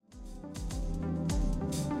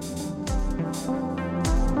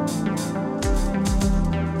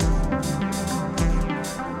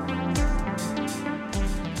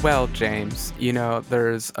Well, James,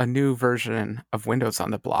 there's a new version of Windows on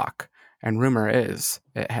the block, and rumor is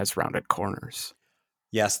it has rounded corners.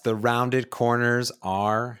 Yes, the rounded corners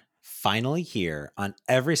are finally here on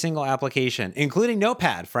every single application, including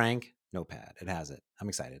Notepad, Frank. Notepad, it has it. I'm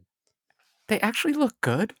excited. They actually look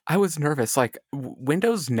good. I was nervous. Like,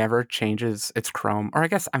 Windows never changes its Chrome, or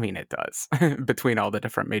it does between all the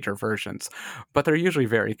different major versions, but they're usually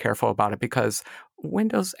very careful about it because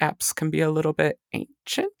Windows apps can be a little bit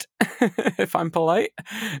ancient, if I'm polite,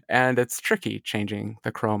 and it's tricky changing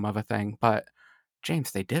the Chrome of a thing. But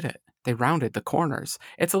James, they did it. They rounded the corners.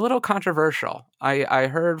 It's a little controversial. I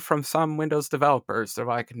heard from some Windows developers, they're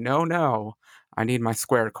like, no, I need my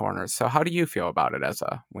square corners. So how do you feel about it as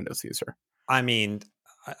a Windows user? I mean,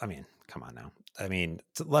 come on now.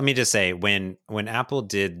 Let me just say, when Apple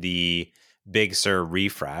did the Big Sur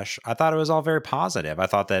refresh, I thought it was all very positive. I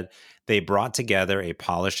thought that they brought together a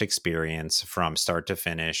polished experience from start to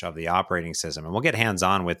finish of the operating system. And we'll get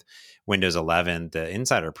hands-on with Windows 11, the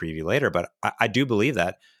insider preview later. But I do believe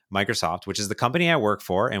that Microsoft, which is the company I work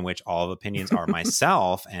for, in which all of opinions are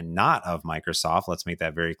myself and not of Microsoft. Let's make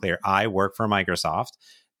that very clear. I work for Microsoft.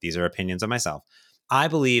 These are opinions of myself. I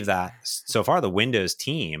believe that so far the Windows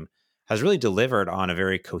team has really delivered on a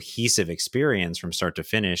very cohesive experience from start to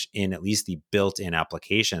finish in at least the built-in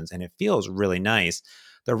applications. And it feels really nice.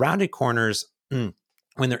 The rounded corners, when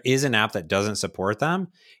there is an app that doesn't support them,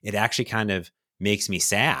 it actually kind of makes me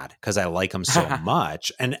sad because I like them so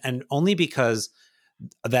much. And only because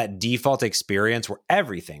that default experience where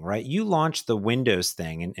everything, right? You launch the Windows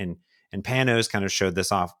thing and Panos kind of showed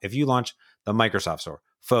this off. If you launch the Microsoft Store,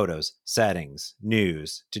 Photos, Settings,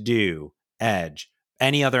 News, To Do, Edge,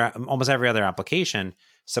 almost every other application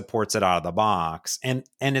supports it out of the box. And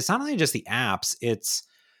it's not only just the apps, it's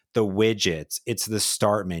the widgets, it's the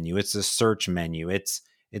start menu, it's the search menu, it's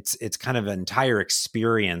kind of an entire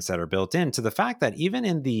experience that are built in, to the fact that even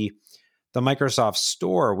in the Microsoft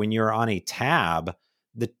Store, when you're on a tab,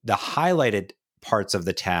 the highlighted parts of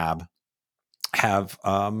the tab have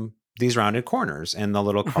these rounded corners, and the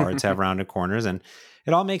little cards have rounded corners, and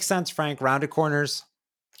it all makes sense, Frank. Rounded corners.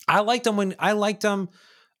 I liked them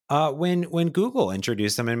when Google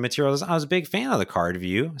introduced them in Materials. I was a big fan of the card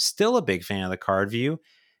view. Still a big fan of the card view,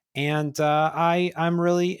 and I'm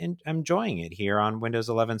really enjoying it here on Windows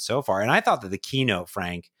 11 so far. And I thought that the keynote,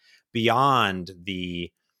 Frank, beyond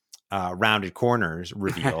the rounded corners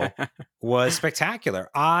reveal was spectacular.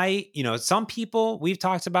 Some people, we've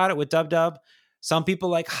talked about it with DubDub. Some people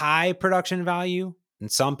like high production value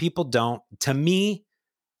and some people don't. To me,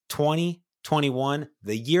 2021,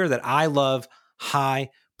 the year that I love high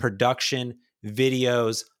production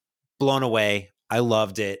videos, blown away. I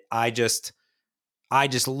loved it. I just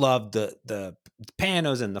loved the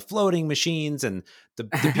panos and the floating machines and the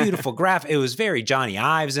beautiful graph. It was very Johnny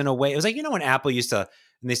Ives in a way. It was like, when Apple used to,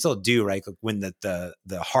 and they still do, right? Like when the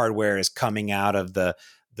hardware is coming out of the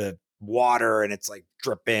water and it's like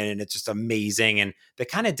dripping and it's just amazing. And they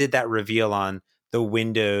kind of did that reveal on the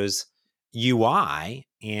Windows UI,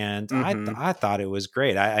 and I thought it was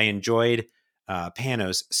great. I enjoyed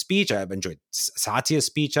Pano's speech. I've enjoyed Satya's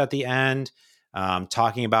speech at the end,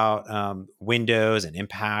 talking about Windows and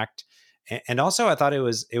impact. And also, I thought it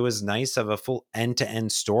was nice of a full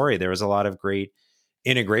end-to-end story. There was a lot of great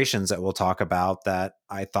integrations that we'll talk about that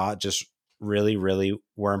I thought just really, really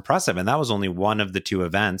were impressive. And that was only one of the two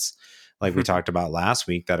events, like we talked about last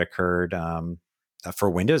week, that occurred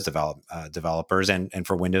for Windows developers and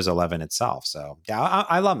for Windows 11 itself. So yeah,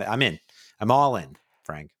 I love it. I'm in. I'm all in,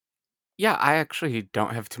 Frank. Yeah, I actually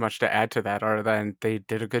don't have too much to add to that other than they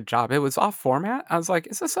did a good job. It was off format. I was like,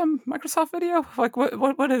 is this some Microsoft video? Like,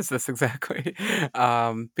 what is this exactly?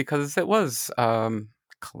 Because it was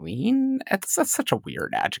clean. That's such a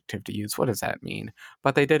weird adjective to use. What does that mean?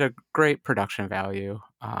 But they did a great production value.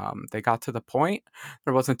 They got to the point.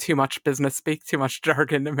 There wasn't too much business speak, too much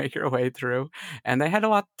jargon to make your way through, and they had a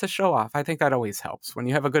lot to show off. I think that always helps when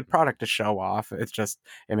you have a good product to show off. It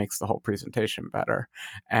makes the whole presentation better.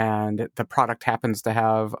 And the product happens to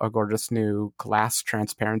have a gorgeous new glass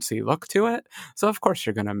transparency look to it. So of course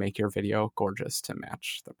you're going to make your video gorgeous to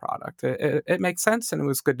match the product. It makes sense, and it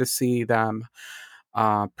was good to see them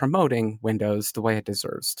promoting Windows the way it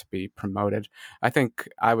deserves to be promoted. I think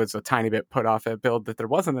I was a tiny bit put off at Build that there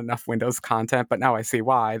wasn't enough Windows content, but now I see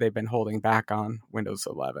why. They've been holding back on Windows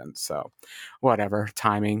 11. So whatever,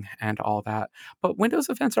 timing and all that. But Windows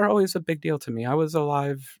events are always a big deal to me. I was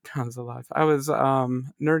nerding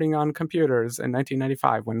on computers in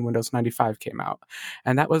 1995 when Windows 95 came out.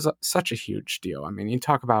 And that was such a huge deal. I mean, you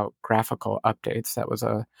talk about graphical updates. That was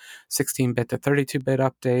a 16-bit to 32-bit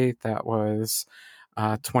update. That was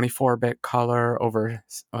 24-bit color over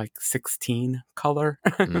like 16 color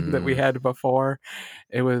that we Mm, had before.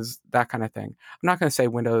 It was that kind of thing. I'm not going to say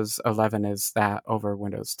Windows 11 is that over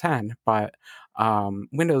Windows 10, but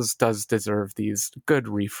Windows does deserve these good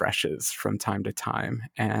refreshes from time to time,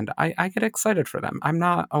 and I get excited for them. I'm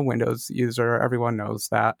not a Windows user, everyone knows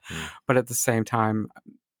that, mm. but at the same time,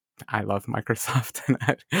 I love Microsoft,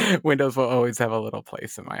 and Windows will always have a little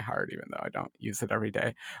place in my heart, even though I don't use it every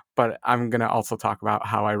day. But I'm going to also talk about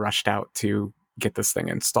how I rushed out to get this thing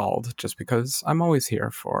installed, just because I'm always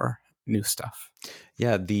here for new stuff.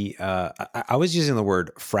 Yeah, I was using the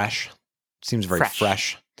word fresh. Seems very Fresh.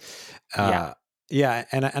 fresh. Yeah. Uh, yeah,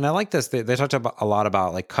 and I like this. They talked about a lot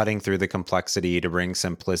about like cutting through the complexity to bring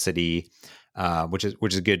simplicity, which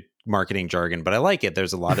is good marketing jargon. But I like it.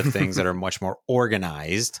 There's a lot of things that are much more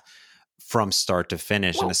organized from start to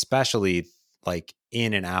finish, and Well, especially like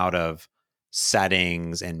in and out of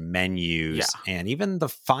settings and yeah. menus and even the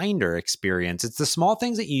Finder experience. It's the small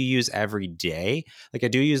things that you use every day. Like I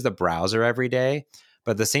do use the browser every day,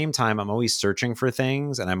 but at the same time, I'm always searching for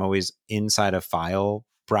things and I'm always inside of file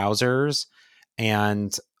browsers.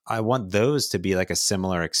 And I want those to be like a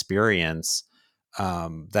similar experience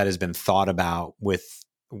that has been thought about with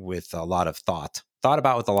a lot of thought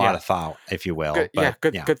about with a lot Yeah. of thought, if you Good. will. Yeah. But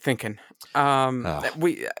Good. yeah, Good thinking. uh,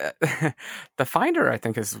 We the Finder, I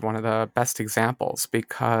think, is one of the best examples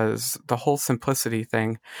because the whole simplicity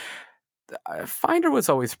thing. Finder was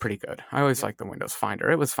always pretty good. I always liked the Windows Finder.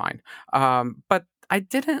 It was fine. But I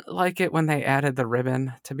didn't like it when they added the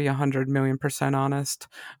ribbon, to be 100 million% honest.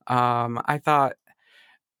 I thought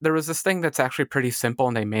there was this thing that's actually pretty simple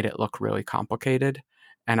and they made it look really complicated.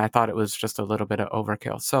 And I thought it was just a little bit of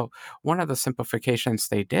overkill. So, one of the simplifications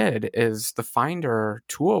they did is the Finder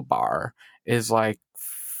toolbar is like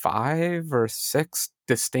 5 or 6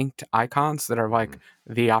 distinct icons that are like mhm.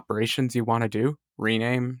 the operations you want to do: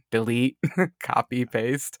 rename, delete, copy,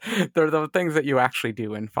 paste. They're the things that you actually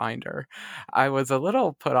do in Finder. I was a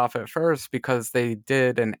little put off at first because they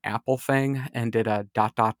did an Apple thing and did a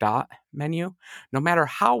dot dot dot menu. No matter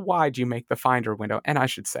how wide you make the Finder window, and I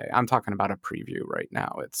should say I'm talking about a preview right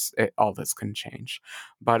now. All this can change,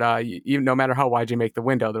 but no matter how wide you make the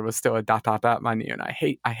window, there was still a dot dot dot menu, and I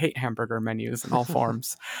hate hamburger menus in all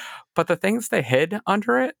forms. But the things they hid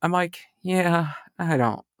under it, I'm like, yeah, I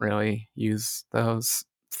don't really use those.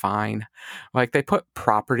 Fine. Like they put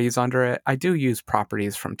properties under it. I do use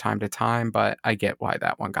properties from time to time, but I get why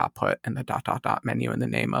that one got put in the dot dot dot menu in the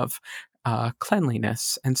name of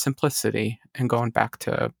cleanliness and simplicity and going back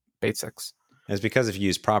to basics. It's because if you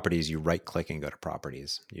use properties, you right click and go to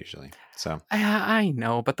properties usually. So, I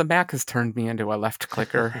know, but the Mac has turned me into a left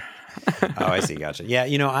clicker. oh, I see. Gotcha. Yeah,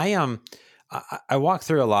 I walked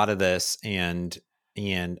through a lot of this, and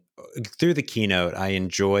through the keynote, I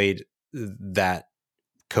enjoyed that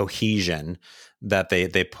cohesion that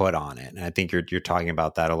they put on it, and I think you're talking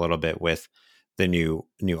about that a little bit with the new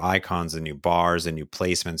icons, the new bars, the new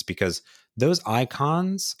placements, because those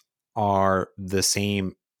icons are the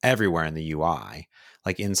same everywhere in the UI,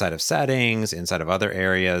 like inside of settings, inside of other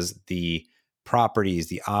areas, the properties,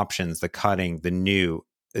 the options, the cutting, the new.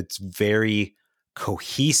 It's very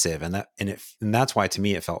cohesive, and that's why to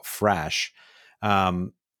me it felt fresh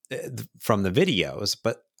from the videos.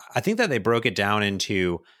 But I think that they broke it down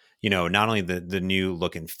into not only the new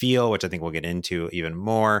look and feel, which I think we'll get into even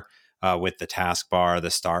more with the taskbar, the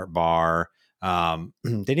start bar. They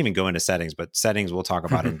didn't even go into settings, but settings we'll talk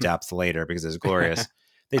about in depth later because it's glorious.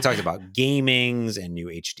 They talked about gamings and new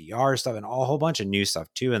HDR stuff and a whole bunch of new stuff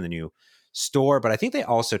too in the new store. But I think they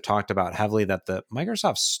also talked about heavily that the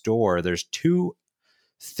Microsoft Store, there's two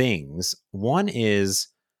things. One is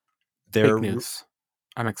Big their news.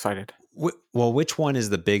 I'm excited. well, which one is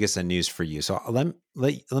the biggest in news for you? So let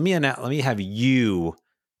me have you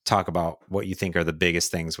talk about what you think are the biggest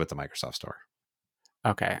things with the Microsoft Store.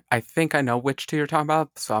 Okay, I think I know which two you're talking about,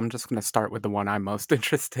 so I'm just going to start with the one I'm most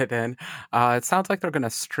interested in. It sounds like they're going to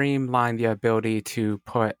streamline the ability to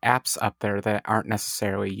put apps up there that aren't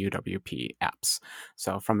necessarily UWP apps.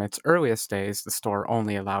 So, from its earliest days, the store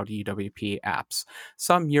only allowed UWP apps.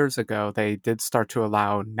 Some years ago, they did start to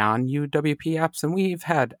allow non UWP apps, and we've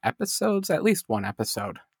had episodes, at least one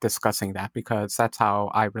episode, discussing that because that's how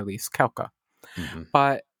I release Kelka. Mm-hmm.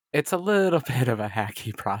 But it's a little bit of a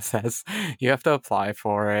hacky process. You have to apply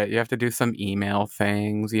for it. You have to do some email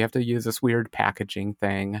things. You have to use this weird packaging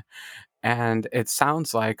thing. And it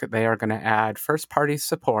sounds like they are going to add first party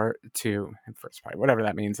support to first party, whatever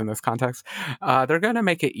that means in this context. They're going to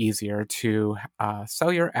make it easier to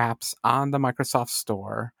sell your apps on the Microsoft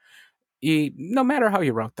Store no matter how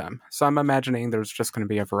you wrote them. So I'm imagining there's just going to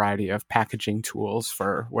be a variety of packaging tools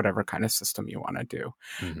for whatever kind of system you want to do.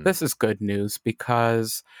 Hmm. This is good news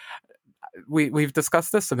because we've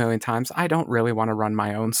discussed this a million times. I don't really want to run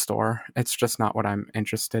my own store. It's just not what I'm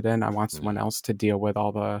interested in. I want someone Yeah. else to deal with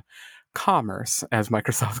all the commerce, as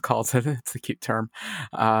Microsoft calls it. It's a cute term.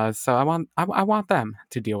 So I want them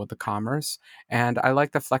to deal with the commerce, and I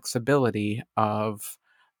like the flexibility of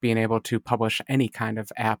being able to publish any kind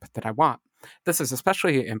of app that I want. This is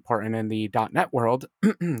especially important in the .NET world,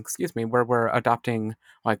 excuse me, where we're adopting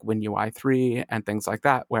like WinUI 3 and things like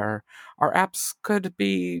that, where our apps could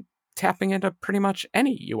be tapping into pretty much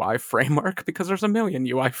any UI framework because there's a million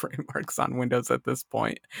UI frameworks on Windows at this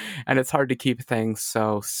point, and it's hard to keep things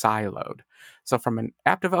so siloed. So, from an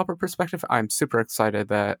app developer perspective, I'm super excited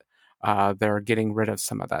that they're getting rid of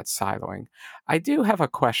some of that siloing. I do have a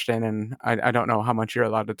question, and I don't know how much you're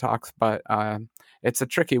allowed to talk, but it's a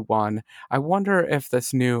tricky one. I wonder if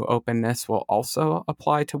this new openness will also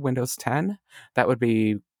apply to Windows 10. That would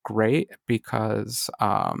be great because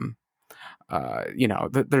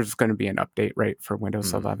there's going to be an update rate for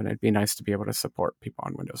Windows Hmm. 11. It'd be nice to be able to support people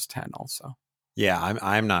on Windows 10 also. Yeah,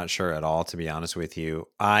 I'm not sure at all, to be honest with you.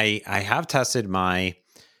 I have tested my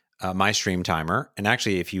stream timer, and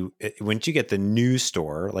actually, if you once you get the new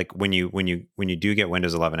store, like when you do get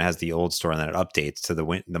Windows 11, it has the old store, and then it updates to the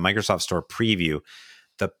Microsoft Store preview.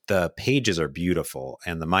 The pages are beautiful,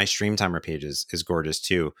 and the My Stream Timer page is gorgeous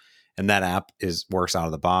too. And that app works out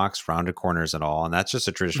of the box, rounded corners and all, and that's just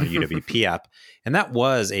a traditional UWP app. And that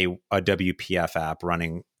was a WPF app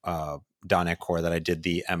running .NET Core that I did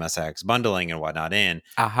the MSX bundling and whatnot in.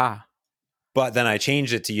 Aha. But then I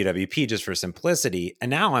changed it to UWP just for simplicity. And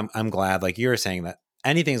now I'm glad, like you were saying, that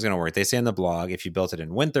anything's going to work. They say in the blog, if you built it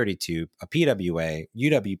in Win32, a PWA,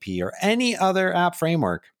 UWP, or any other app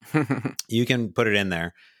framework, you can put it in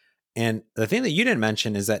there. And the thing that you didn't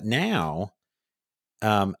mention is that now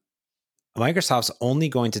Microsoft's only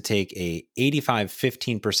going to take a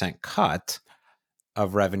 15% cut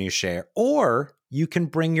of revenue share, or you can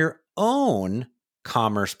bring your own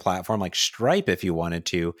commerce platform like Stripe if you wanted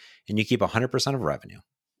to, and you keep 100% of revenue.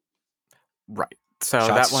 Right. So that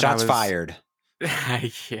Shots, one I shots was. fired.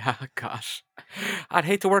 Yeah, gosh. I'd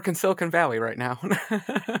hate to work in Silicon Valley right now.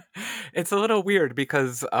 It's a little weird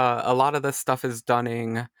because a lot of this stuff is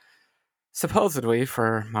done supposedly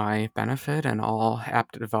for my benefit and all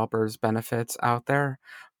app developers' benefits out there.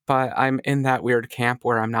 But I'm in that weird camp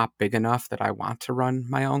where I'm not big enough that I want to run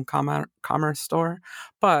my own commerce store.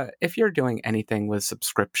 But if you're doing anything with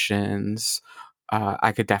subscriptions,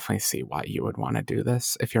 I could definitely see why you would want to do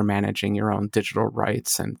this. If you're managing your own digital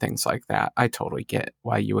rights and things like that, I totally get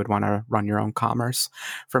why you would want to run your own commerce.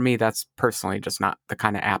 For me, that's personally just not the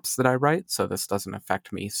kind of apps that I write, so this doesn't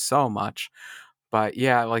affect me so much. But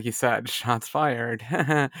yeah, like you said, shots fired.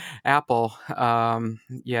 Apple.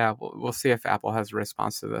 Yeah, we'll see if Apple has a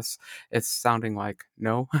response to this. It's sounding like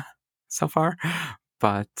no so far.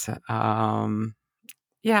 But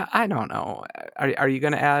yeah, I don't know. Are you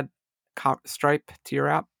going to add Stripe to your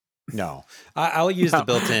app? No, I'll use the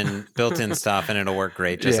No. built-in stuff, and it'll work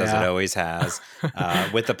great, just as it Yeah. always has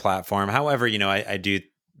with the platform. However, I do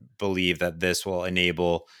believe that this will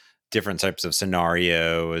enable different types of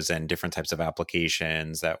scenarios and different types of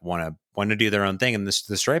applications that want to do their own thing. And the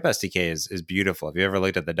Stripe SDK is beautiful. If you ever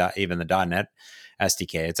looked at even the .NET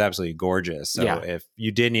SDK, it's absolutely gorgeous. So Yeah. if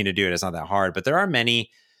you did need to do it, it's not that hard. But there are many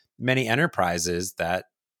enterprises that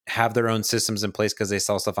have their own systems in place because they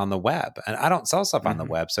sell stuff on the web, and I don't sell stuff on the Mhm.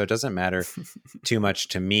 web, so it doesn't matter too much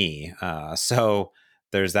to me. So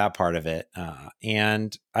there's that part of it,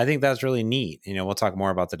 and I think that's really neat. We'll talk more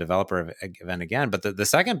about the developer event again, but the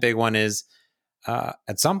second big one is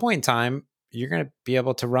at some point in time you're going to be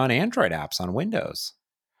able to run Android apps on Windows.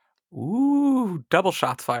 Ooh, double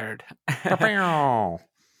shots fired. Pow.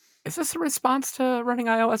 Is this a response to running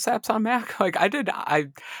iOS apps on Mac? Like I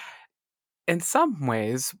in some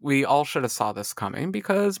ways, we all should have saw this coming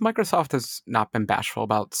because Microsoft has not been bashful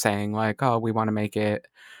about saying like, "Oh, we want to make it."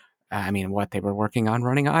 I mean, what they were working on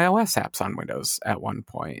running iOS apps on Windows at one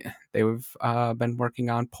point. They've been working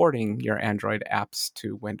on porting your Android apps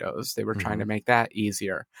to Windows. They were trying to Mhm. make that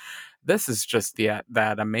easier. This is just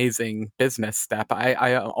that amazing business step.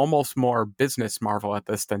 I almost more business marvel at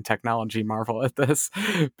this than technology marvel at this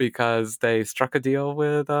because they struck a deal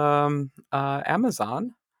with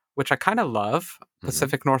Amazon, which I kind of love. Mhm.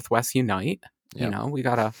 Pacific Northwest Unite. Yep. We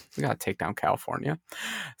gotta take down California.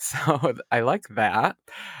 So I like that.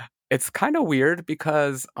 It's kind of weird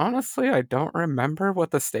because honestly, I don't remember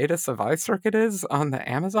what the status of iCircuit is on the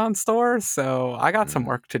Amazon store. So I got some Mm,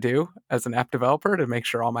 work to do as an app developer to make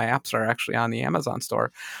sure all my apps are actually on the Amazon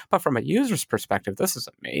store. But from a user's perspective, this is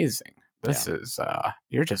amazing. yeah. This is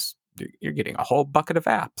you're getting a whole bucket of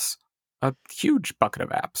apps, a huge bucket of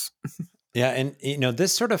apps. Yeah, and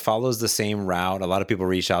this sort of follows the same route. A lot of people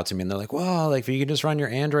reach out to me and they're like, "Well, like if you can just run your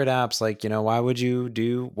Android apps, like, why would you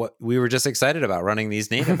do what we were just excited about, running these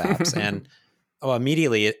native apps?" And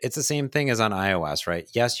immediately it's the same thing as on iOS, right?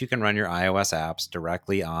 Yes, you can run your iOS apps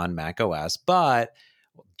directly on Mac OS, but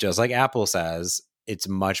just like Apple says, it's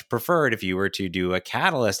much preferred if you were to do a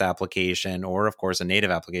Catalyst application or, of course, a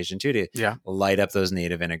native application too, to Yeah. light up those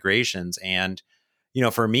native integrations. And,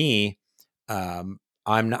 for me, um,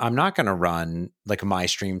 I'm not going to run like my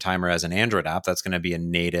Stream Timer as an Android app. That's going to be a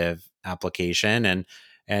native application,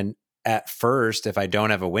 and at first, if I don't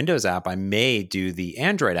have a Windows app, I may do the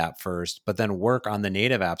Android app first, but then work on the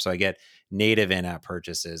native app so I get native in-app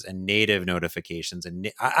purchases and native notifications.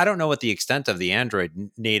 And I don't know what the extent of the Android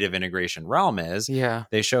native integration realm is. Yeah.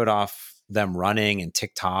 They showed off them running and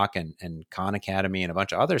TikTok and Khan Academy and a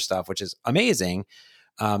bunch of other stuff, which is amazing.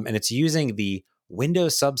 And it's using the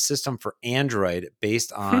Windows subsystem for Android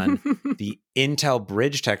based on the Intel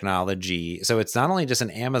Bridge technology. So it's not only just an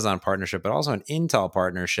Amazon partnership, but also an Intel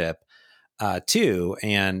partnership too.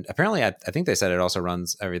 And apparently, I think they said it also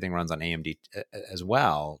everything runs on AMD as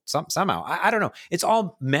well. Somehow, I don't know. It's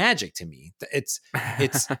all magic to me. It's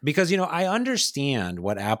because I understand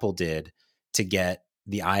what Apple did to get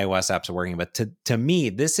the iOS apps working, but to me,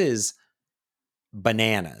 this is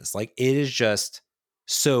bananas. Like, it is just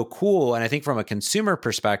so cool. And I think from a consumer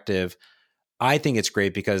perspective, I think it's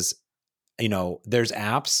great because there's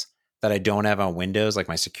apps that I don't have on Windows, like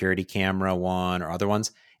my security camera one or other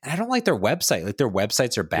ones. And I don't like their website. Like, their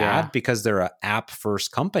websites are Yeah. bad because they're an app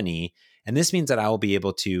first company. And this means that I will be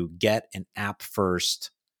able to get an app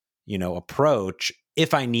first, approach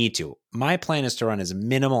if I need to. My plan is to run as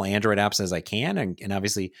minimal Android apps as I can, and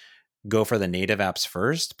obviously go for the native apps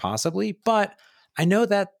first, possibly. But I know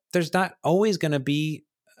that there's not always going to be,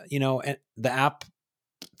 the app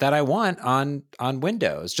that I want on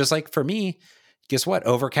Windows. Just like for me, guess what?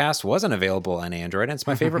 Overcast wasn't available on Android, and it's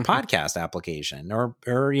my favorite podcast application. Or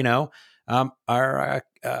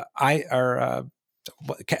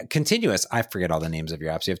Continuous. I forget all the names of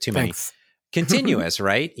your apps. You have too many. Thanks. Continuous,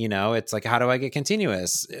 right? It's like, how do I get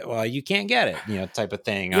Continuous? Well, you can't get it, type of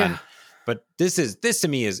thing. Yeah. But this to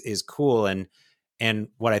me is cool, and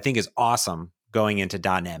what I think is awesome going into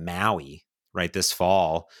 .NET MAUI right this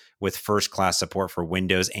fall with first class support for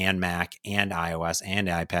Windows and Mac and iOS and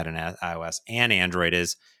iPad and iOS and Android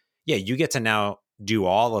is, yeah, you get to now do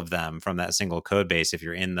all of them from that single code base if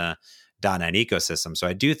you're in the .NET ecosystem. So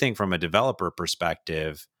I do think from a developer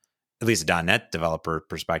perspective, at least a .NET developer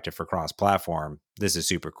perspective for cross-platform, this is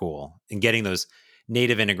super cool. And getting those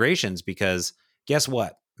native integrations, because guess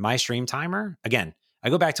what? My Stream Timer, again, I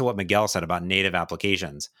go back to what Miguel said about native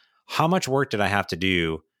applications. How much work did I have to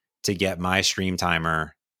do to get my Stream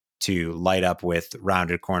Timer to light up with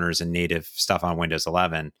rounded corners and native stuff on Windows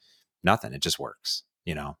 11? Nothing. It just works,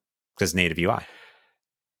 because native UI.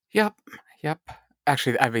 Yep. Yep.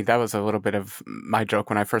 Actually, I mean, that was a little bit of my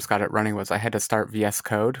joke when I first got it running was I had to start VS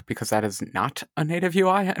Code because that is not a native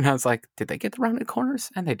UI. And I was like, did they get the rounded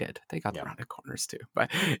corners? And they did. They got the rounded corners too.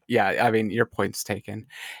 But yeah, I mean, your point's taken.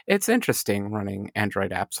 It's interesting running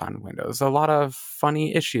Android apps on Windows. A lot of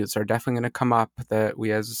funny issues are definitely going to come up that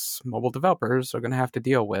we as mobile developers are going to have to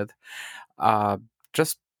deal with.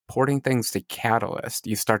 Just porting things to Catalyst,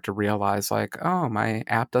 you start to realize like, oh, my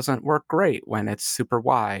app doesn't work great when it's super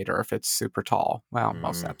wide or if it's super tall. Well,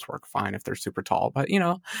 most apps work fine if they're super tall, but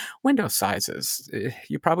window sizes,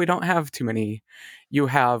 you probably don't have too many. You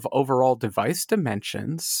have overall device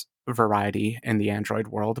dimensions variety in the Android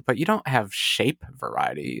world, but you don't have shape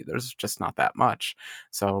variety. There's just not that much.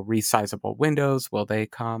 So resizable windows, will they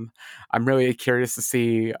come? I'm really curious to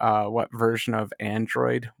see what version of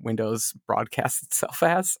Android Windows broadcasts itself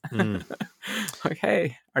as. Like,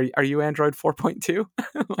 hey, are you Android 4.2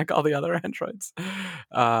 like all the other Androids?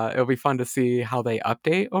 It'll be fun to see how they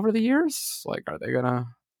update over the years. Like, are they gonna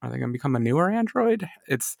become a newer Android?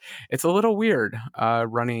 It's a little weird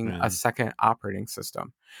running a second operating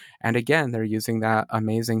system, and again, they're using that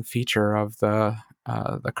amazing feature of the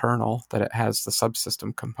kernel that it has the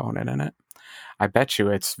subsystem component in it. I bet you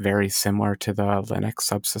it's very similar to the Linux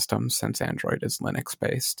subsystem since Android is Linux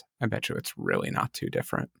based. I bet you it's really not too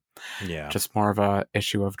different. Yeah. Just more of a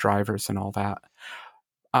issue of drivers and all that.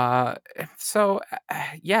 So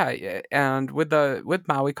yeah, and with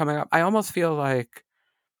MAUI coming up, I almost feel like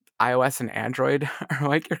iOS and Android are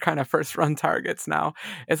like your kind of first run targets now.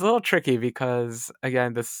 It's a little tricky because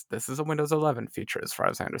again, this is a Windows 11 feature as far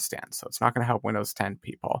as I understand, so it's not going to help Windows 10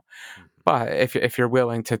 people. Mhm. But if you're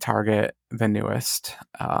willing to target the newest,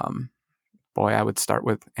 boy, I would start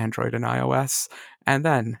with Android and iOS, and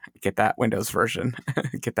then get that Windows version,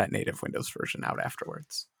 get that native Windows version out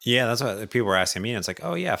afterwards. Yeah, that's what people were asking me. And it's like,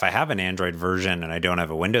 oh yeah, if I have an Android version and I don't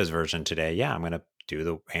have a Windows version today, yeah, I'm going to do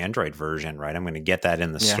the Android version, right? I'm going to get that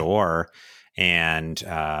in the Yeah. store, and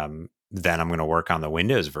then I'm going to work on the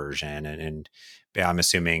Windows version. And yeah, I'm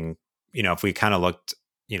assuming, if we kind of looked,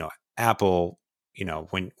 Apple,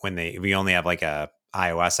 when we only have like a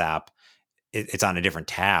iOS app, it's on a different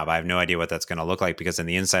tab. I have no idea what that's going to look like because in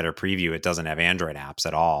the insider preview, it doesn't have Android apps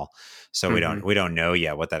at all. So we Hmm. don't know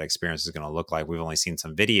yet what that experience is going to look like. We've only seen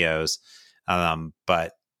some videos,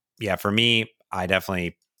 but yeah, for me, I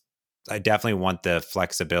definitely want the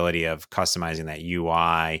flexibility of customizing that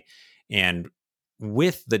UI, and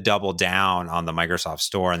with the double down on the Microsoft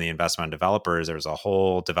Store and the investment in developers, there was a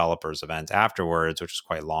whole developers event afterwards, which was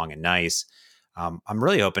quite long and nice. I'm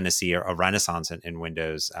really hoping to see a renaissance in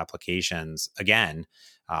Windows applications again.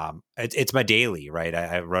 It's my daily, right?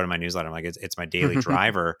 I wrote in my newsletter, I'm like, it's my daily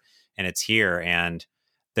driver, and it's here. And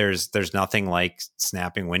there's nothing like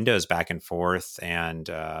snapping windows back and forth, and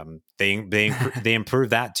they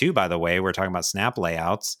improved that too. By the way, we're talking about snap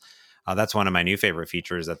layouts. That's one of my new favorite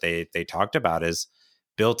features that they talked about is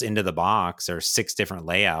built into the box. There are 6 different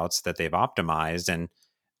layouts that they've optimized, and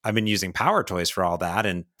I've been using Power Toys for all that.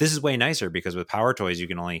 And this is way nicer because with Power Toys, you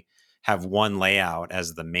can only have one layout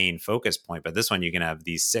as the main focus point. But this one, you can have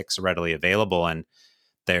these 6 readily available. And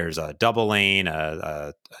there's a double lane,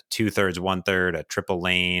 a 2/3, 1/3, a triple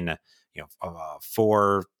lane,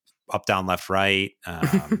 4 up, down, left, right,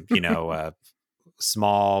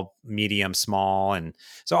 small, medium, small. And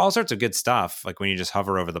so all sorts of good stuff. Like when you just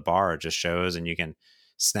hover over the bar, it just shows and you can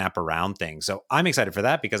snap around things. So I'm excited for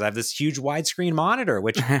that because I have this huge widescreen monitor,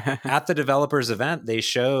 which at the developers event, they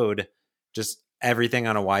showed just everything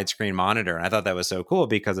on a widescreen monitor. And I thought that was so cool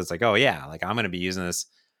because it's like, oh yeah, like I'm going to be using this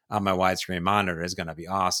on my widescreen monitor. Is going to be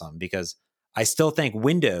awesome because I still think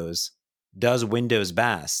Windows does Windows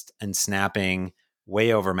best and snapping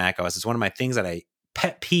way over Mac OS. It's one of my things that I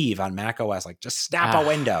pet peeve on Mac OS. Like just snap a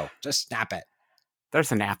window, just snap it.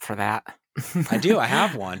 There's an app for that. I do. I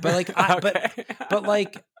have one, but like, Okay. but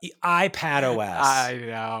like iPad OS. I know.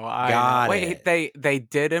 Got Wait, it. they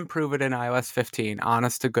did improve it in iOS 15.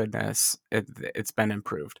 Honest to goodness, it's been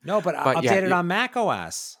improved. No, but But yeah, updated on Mac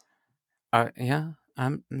OS. yeah,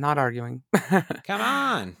 I'm not arguing. Come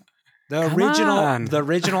on. Come on. The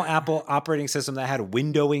original Apple operating system that had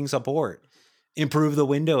windowing support. Improve the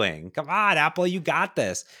windowing. Come on, Apple, you got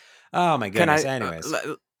this. Oh my Can goodness. I Anyways.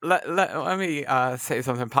 let me say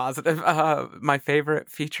something positive? My favorite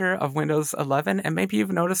feature of Windows 11, and maybe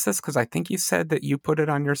you've noticed this because I think you said that you put it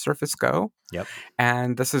on your Surface Go, Yep.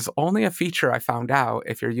 and this is only a feature I found out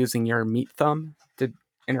if you're using your meat thumb to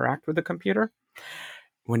interact with the computer.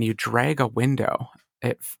 When you drag a window,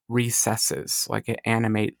 it recesses, like it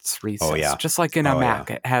animates Oh recess, yeah. just like in a Oh yeah. Mac.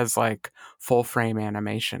 It has like full frame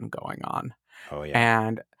animation going on. Oh yeah.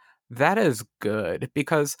 And that is good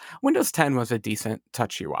because Windows 10 was a decent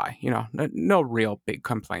touch UI, no real big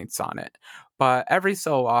complaints on it. But every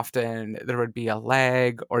so often there would be a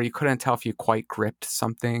lag or you couldn't tell if you quite gripped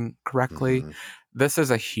something correctly. Mm-hmm. This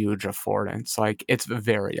is a huge affordance. Like it's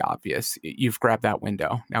very obvious. You've grabbed that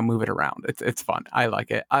window. Now move it around. It's fun. I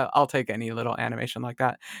like it. I'll take any little animation like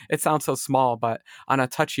that. It sounds so small, but on a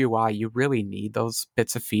touch UI, you really need those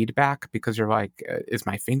bits of feedback because you're like, is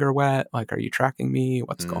my finger wet? Like, are you tracking me?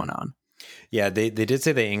 What's going on? Yeah, they did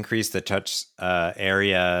say they increased the touch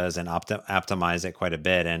areas and optimized it quite a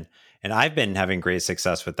bit, and I've been having great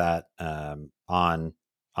success with that on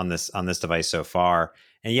this device so far.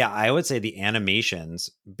 And yeah, I would say the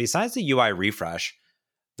animations, besides the UI refresh,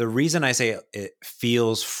 the reason I say it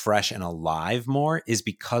feels fresh and alive more is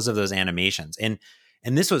because of those animations. And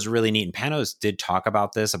this was really neat. And Panos did talk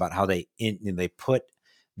about this, about how they put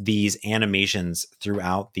these animations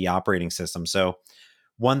throughout the operating system. So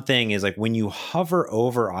one thing is like when you hover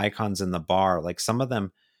over icons in the bar, like some of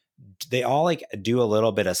them, they all like do a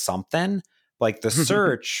little bit of something. Like the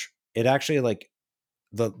search, it actually like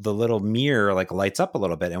the little mirror like lights up a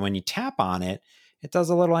little bit. And when you tap on it, it does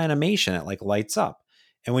a little animation. It like lights up.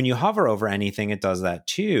 And when you hover over anything, it does that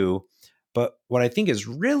too. But what I think is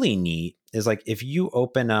really neat is like if you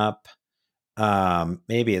open up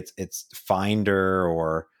maybe it's Finder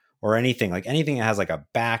or anything, like anything that has like a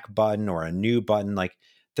back button or a new button, like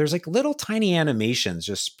there's like little tiny animations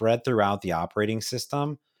just spread throughout the operating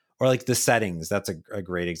system, or like the settings. That's a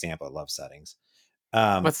great example. I love settings.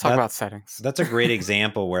 Let's talk That about settings. that's a great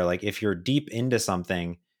example where like if you're deep into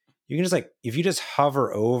something, you can just like if you just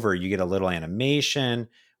hover over, you get a little animation.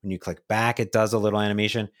 When you click back, it does a little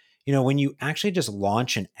animation. When you actually just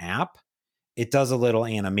launch an app, it does a little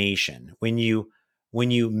animation. When you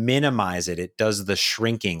minimize it, it does the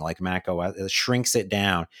shrinking like Mac OS. It shrinks it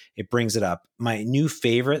down. It brings it up. My new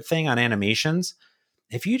favorite thing on animations,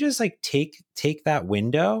 if you just like take that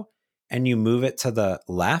window and you move it to the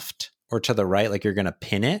left or to the right, like you're going to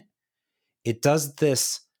pin it, it does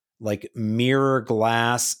this like mirror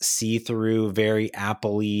glass, see-through, very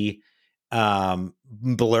Apple-y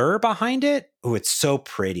blur behind it. Oh, it's so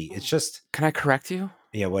pretty. It's just, Can I correct you?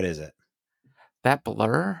 yeah, what is it? That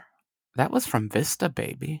blur, that was from Vista,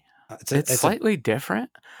 baby. It's It's a, it's a, slightly different,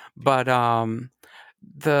 but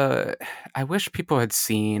the I wish people had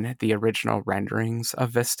seen the original renderings of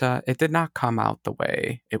Vista. It did not come out the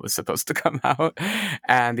way it was supposed to come out,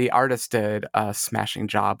 and the artist did a smashing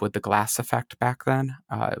job with the glass effect back then.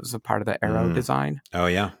 It was a part of the Arrow design. oh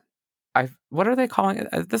yeah. What are they calling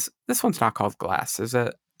it? This one's not called glass, is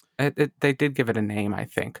it? They did give it a name, I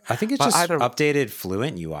think. I think it's But just either updated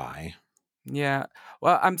Fluent UI. yeah.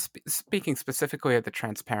 Well, I'm speaking specifically of the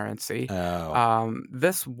transparency. Oh.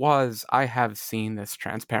 I have seen this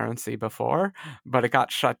transparency before, but it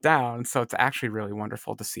got shut down. So it's actually really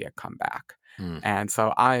wonderful to see it come back. Hmm. And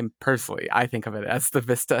so I think of it as the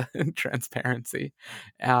Vista transparency,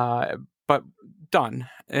 but done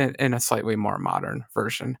in a slightly more modern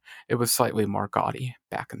version. It was slightly more gaudy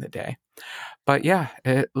back in the day. But yeah,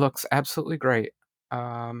 it looks absolutely great.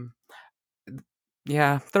 Um,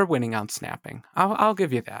 yeah, they're winning on snapping. I'll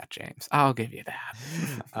give you that, James. I'll give you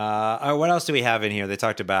that. What else do we have in here? They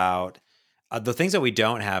talked about the things that we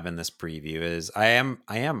don't have in this preview. Is I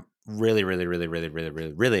am really really really really really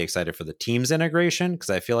really really excited for the Teams integration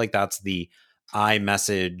because I feel like that's the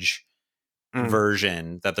iMessage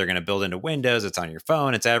version that they're going to build into Windows. It's on your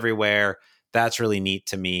phone. It's everywhere. That's really neat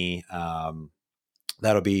to me.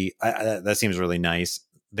 That seems really nice.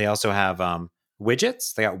 They also have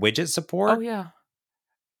widgets. They got widget support. Oh yeah.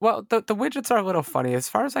 Well, the widgets are a little funny. As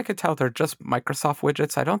far as I could tell, they're just Microsoft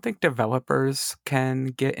widgets. I don't think developers can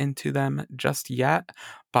get into them just yet,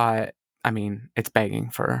 but I mean, it's begging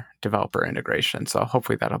for developer integration, so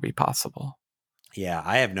hopefully that'll be possible. Yeah,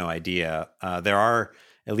 I have no idea. There are,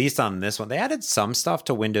 at least on this one, they added some stuff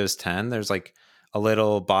to Windows 10. There's like a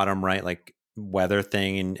little bottom right, like weather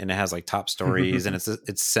thing, and it has like top stories, and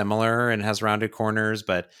it's similar and has rounded corners.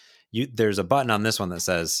 But there's a button on this one that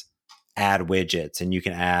says add widgets, and you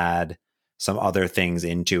can add some other things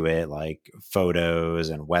into it, like photos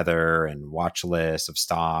and weather and watch lists of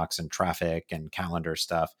stocks and traffic and calendar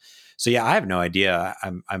stuff. So yeah, I have no idea.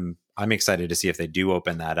 I'm excited to see if they do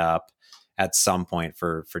open that up at some point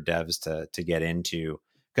for devs to get into,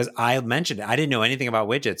 because I mentioned I didn't know anything about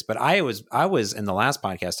widgets, but I was in the last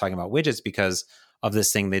podcast talking about widgets because of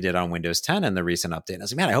this thing they did on Windows 10 in the recent update. And I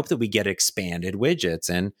was like, man, I hope that we get expanded widgets.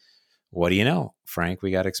 And what do you know, Frank?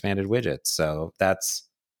 We got expanded widgets. So that's,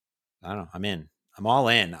 I don't know. I'm in. I'm all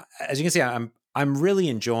in. As you can see, I'm really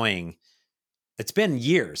enjoying. It's been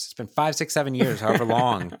years. It's been 5, 6, 7 years, however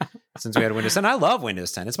long since we had Windows 10. I love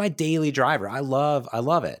Windows 10. It's my daily driver. I love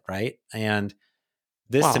it. Right. And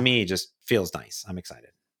this to me just feels nice. I'm excited.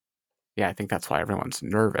 Yeah, I think that's why everyone's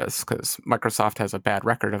nervous, because Microsoft has a bad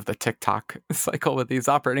record of the TikTok cycle with these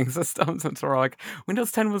operating systems. And so we're like,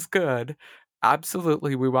 Windows 10 was good.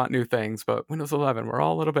 Absolutely, we want new things, but Windows 11, we're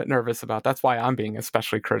all a little bit nervous about. That's why I'm being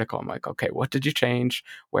especially critical. I'm like, okay, what did you change?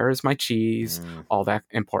 Where is my cheese? All that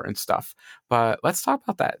important stuff. But let's talk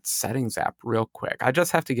about that settings app real quick. I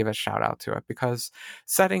just have to give a shout out to it because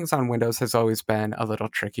settings on Windows has always been a little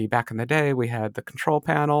tricky. Back in the day, we had the control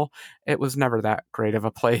panel. It was never that great of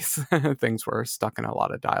a place. Things were stuck in a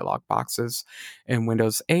lot of dialog boxes. In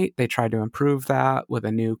Windows 8, they tried to improve that with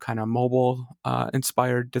a new kind of mobile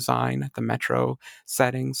inspired design, the Metro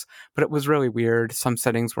settings, but it was really weird. Some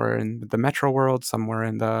settings were in the Metro world, some were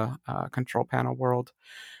in the control panel world.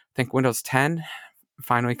 I think Windows 10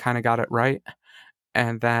 finally kind of got it right.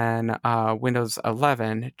 And then Windows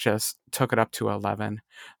 11 just took it up to 11.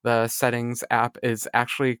 The settings app is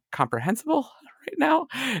actually comprehensible right now.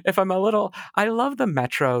 I love the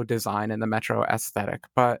Metro design and the Metro aesthetic,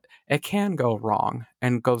 but it can go wrong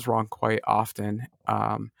and goes wrong quite often.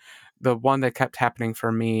 The one that kept happening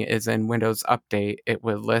for me is in Windows Update. It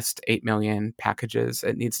would list 8 million packages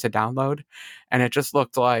it needs to download, and it just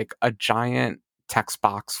looked like a giant text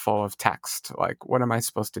box full of text. Like, what am I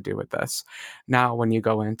supposed to do with this? Now, when you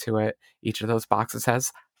go into it, each of those boxes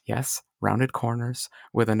has Yes, rounded corners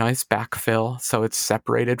with a nice backfill, so it's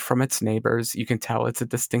separated from its neighbors. You can tell it's a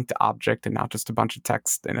distinct object and not just a bunch of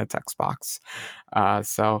text in a text box.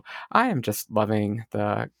 So I am just loving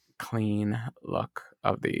the clean look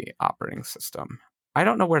of the operating system. I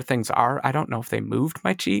don't know where things are. I don't know if they moved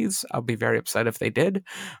my cheese. I'll be very upset if they did,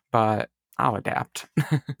 but I'll adapt.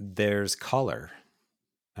 There's color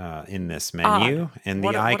in this Odd. menu and the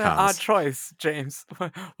What a odd icons. choice, James.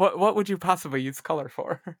 What would you possibly use color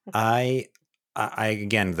for? I,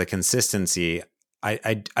 again, the consistency.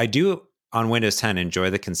 I do on Windows 10 enjoy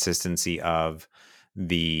the consistency of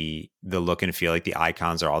the look and feel. Like the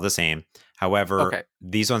icons are all the same. However, Okay.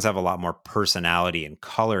 these ones have a lot more personality and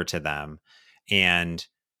color to them, and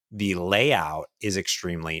the layout is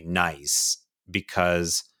extremely nice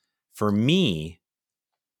because for me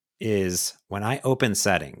is when I open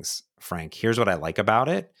settings, Frank, here's what I like about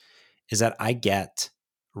it is that I get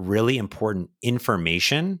really important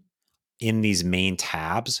information in these main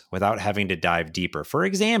tabs without having to dive deeper. For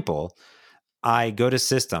example, I go to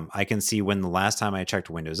system, I can see when the last time I checked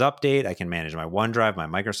Windows Update, I can manage my OneDrive, my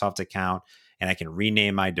Microsoft account, and I can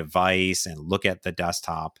rename my device and look at the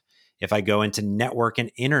desktop. If I go into network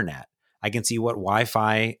and internet, I can see what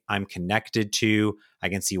Wi-Fi I'm connected to. I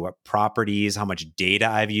can see what properties, how much data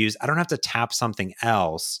I've used. I don't have to tap something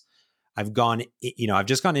else. I've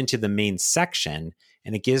just gone into the main section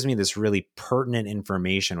and it gives me this really pertinent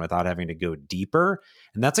information without having to go deeper.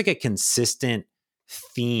 And that's like a consistent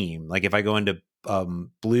theme. Like if I go into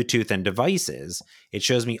Bluetooth and devices, it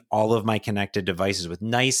shows me all of my connected devices with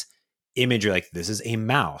nice imagery. Like this is a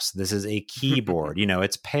mouse, this is a keyboard,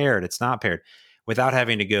 it's paired, it's not paired, without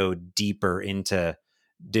having to go deeper into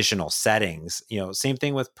additional settings. Same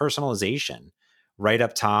thing with personalization. Right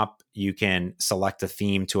up top, you can select a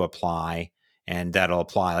theme to apply, and that'll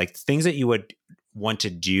apply. Like things that you would want to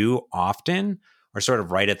do often are sort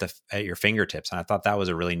of right at your fingertips. And I thought that was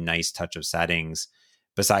a really nice touch of settings,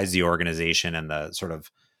 besides the organization and the sort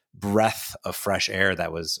of breath of fresh air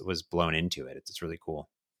that was blown into it. It's really cool.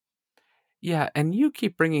 Yeah, and you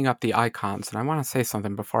keep bringing up the icons, and I want to say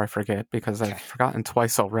something before I forget because I've Okay. forgotten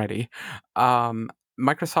twice already. Um,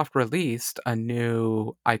 Microsoft released a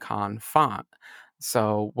new icon font.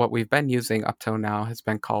 So what we've been using up till now has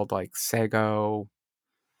been called like Sago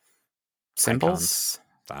Icons. symbols,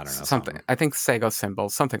 I don't know, something. something. I think Sago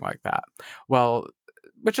symbols, something like that. Well,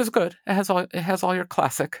 which is good. It has all your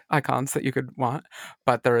classic icons that you could want,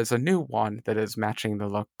 but there is a new one that is matching the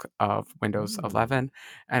look of Windows Hmm. 11.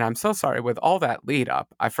 And I'm so sorry with all that lead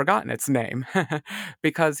up, I've forgotten its name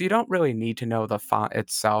because you don't really need to know the font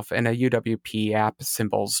itself. In a UWP app,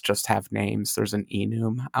 symbols just have names. There's an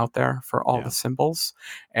enum out there for all the Yeah. symbols,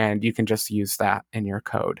 and you can just use that in your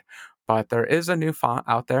code. But there is a new font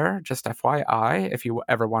out there, just FYI, if you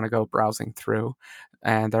ever want to go browsing through.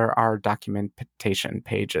 And there are documentation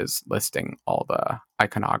pages listing all the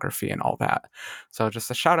iconography and all that. So just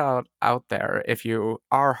a shout out there. If you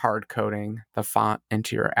are hard coding the font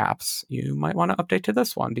into your apps, you might want to update to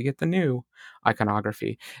this one to get the new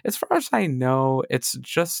iconography. As far as I know, it's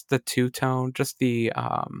just the two tone, just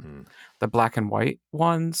Mm. the black and white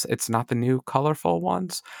ones. It's not the new colorful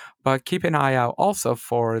ones. But keep an eye out also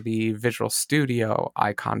for the Visual Studio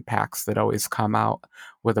icon packs that always come out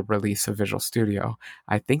with a release of Visual Studio.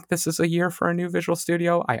 I think this is a year for a new Visual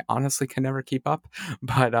Studio. I honestly can never keep up,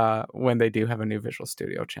 but when they do have a new Visual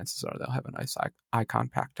Studio, chances are they'll have a nice icon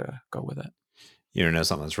pack to go with it. You know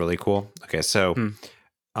something that's really cool? Okay, so Hmm.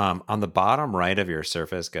 on the bottom right of your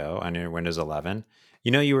Surface Go on your Windows 11,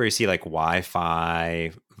 where you see like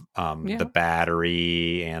Wi-Fi, the Yeah.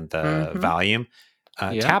 battery, and the Mm-hmm. volume.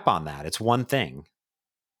 Yeah. Tap on that. It's one thing.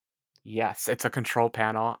 Yes, it's a control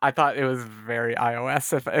panel. I thought it was very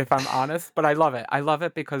iOS, if I'm honest, but I love it. I love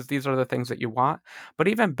it because these are the things that you want. But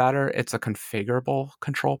even better, it's a configurable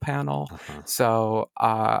control panel. Uh-huh. So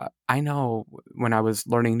I know when I was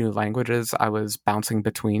learning new languages, I was bouncing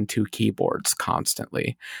between two keyboards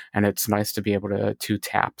constantly, and it's nice to be able to two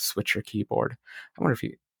tap switch your keyboard. I wonder if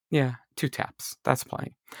you, yeah, two taps. That's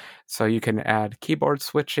plenty. So you can add keyboard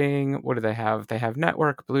switching. What do they have? They have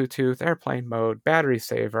network, Bluetooth, airplane mode, battery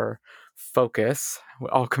saver, focus.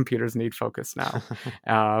 All computers need focus now.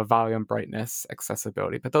 Volume, brightness,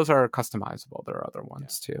 accessibility. But those are customizable. There are other Yeah.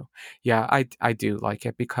 ones too. Yeah, I do like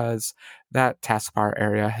it because that taskbar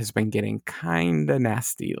area has been getting kind of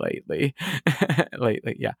nasty lately.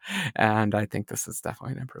 lately, yeah. And I think this is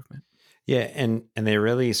definitely an improvement. Yeah, and they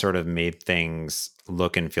really sort of made things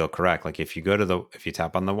look and feel correct. Like if you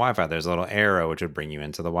tap on the Wi-Fi, there's a little arrow which would bring you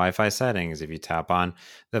into the Wi-Fi settings. If you tap on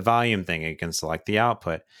the volume thing, you can select the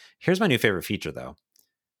output. Here's my new favorite feature though.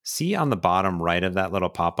 see on the bottom right of that little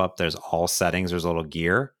pop-up, there's all settings, there's a little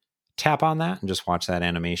gear. Tap on that and just watch that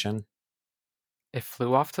animation. It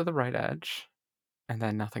flew off to the right edge, and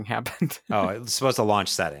then nothing happened. Oh, it's supposed to launch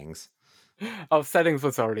settings. Oh, settings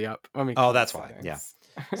was already up. Let me Oh, close that's why. Yeah.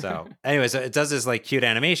 settings. So anyway, so it does this like cute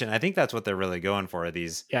animation. I think that's what they're really going for,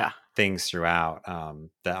 these Yeah. things throughout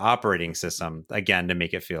the operating system, again, to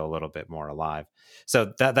make it feel a little bit more alive.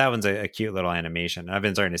 So that one's a cute little animation. I've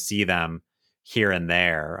been starting to see them here and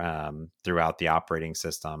there throughout the operating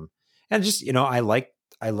system. And just, I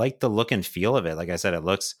like the look and feel of it. Like I said,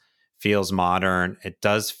 feels modern. It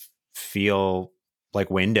does feel like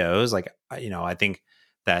Windows. Like, I think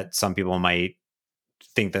that some people might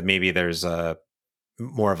think that maybe there's a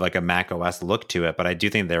more of like a Mac OS look to it, but I do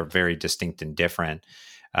think they're very distinct and different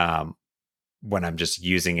when I'm just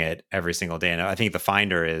using it every single day. And I think the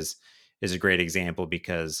Finder is a great example,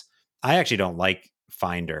 because I actually don't like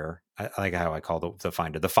Finder. I like how I call the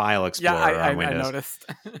Finder, the File Explorer on I Windows. noticed.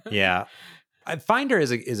 Yeah, Finder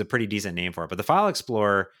is a pretty decent name for it, but the File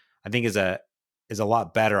Explorer I think is a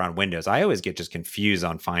lot better on Windows. I always get just confused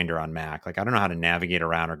on Finder on Mac. Like I don't know how to navigate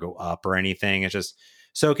around or go up or anything. It's just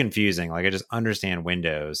so confusing. Like I just understand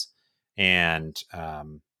Windows, and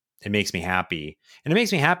it makes me happy. And it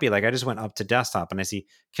makes me happy. Like I just went up to desktop and I see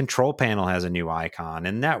Control Panel has a new icon,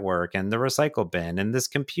 and Network, and the recycle bin, and this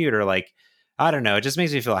computer. Like I don't know. It just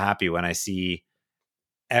makes me feel happy when I see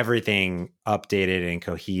everything updated and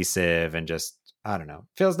cohesive, and just I don't know.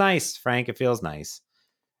 It feels nice, Frank. It feels nice.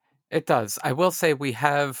 It does. I will say we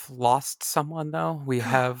have lost someone, though. We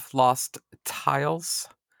have lost tiles.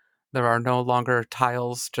 There are no longer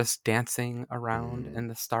tiles just dancing around in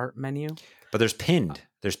the start menu. But there's pinned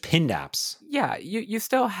apps. Yeah, you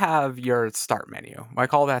still have your start menu.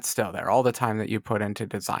 Like all that's still there. All the time that you put into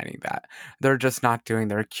designing that. They're just not doing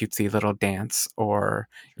their cutesy little dance, or,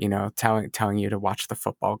 telling you to watch the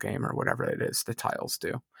football game or whatever it is the tiles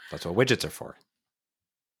do. That's what widgets are for.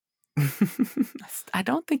 I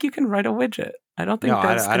don't think you can write a widget. I don't think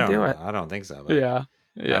devs can do it. I don't think so. But Yeah.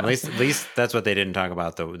 at least that's what they didn't talk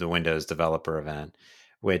about, the Windows developer event,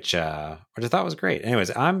 which I thought was great.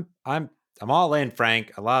 Anyways, I'm all in,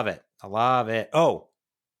 Frank. I love it. Oh,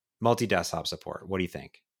 multi-desktop support. What do you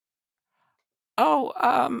think?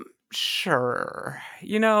 Oh, sure.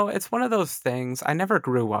 It's one of those things. I never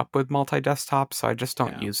grew up with multi-desktop, so I just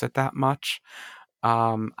don't use it that much.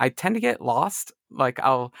 I tend to get lost. Like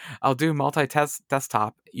I'll do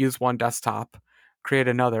desktop, use one desktop, create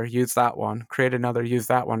another, use that one, create another, use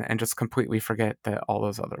that one, and just completely forget that all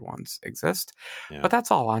those other ones exist. Yeah. But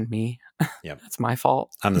that's all on me. Yep. That's my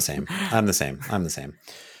fault. I'm the same.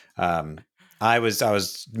 I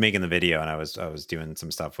was making the video, and I was doing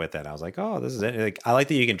some stuff with it. I was like, oh, this is it. Like, I like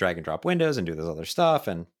that you can drag and drop windows and do this other stuff,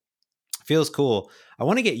 and feels cool. I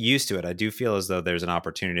want to get used to it. I do feel as though there's an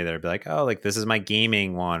opportunity there to be like, oh, like this is my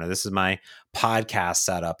gaming one, or this is my podcast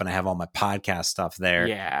setup, and I have all my podcast stuff there.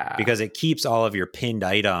 Yeah. Because it keeps all of your pinned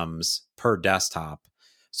items per desktop.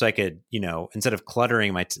 So I could, instead of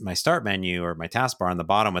cluttering my start menu or my taskbar on the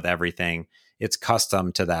bottom with everything, it's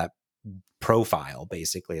custom to that profile.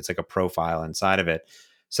 Basically, it's like a profile inside of it.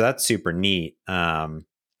 So that's super neat. But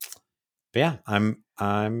yeah, I'm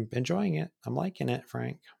enjoying it. I'm liking it,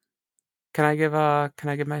 Frank. Can I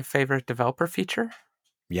give my favorite developer feature?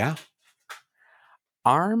 Yeah.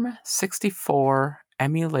 ARM64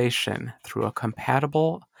 emulation through a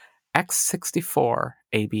compatible x64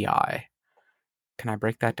 ABI. Can I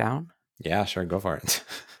break that down? Yeah, sure. Go for it.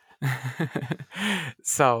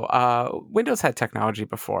 So, Windows had technology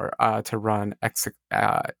before to run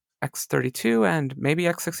x32 and maybe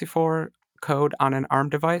x64 code on an ARM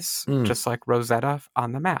device, just like Rosetta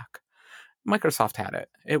on the Mac. Microsoft had it.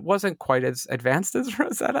 It wasn't quite as advanced as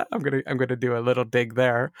Rosetta. I'm gonna do a little dig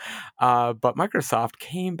there, but Microsoft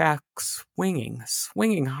came back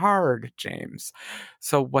swinging hard, James.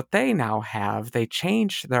 So what they now have, they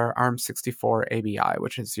changed their ARM64 ABI,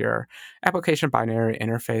 which is your application binary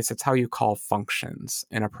interface. It's how you call functions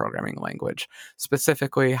in a programming language.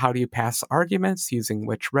 Specifically, how do you pass arguments using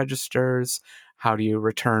which registers? How do you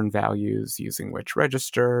return values using which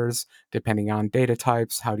registers? Depending on data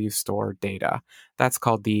types, how do you store data? That's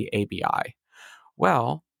called the ABI.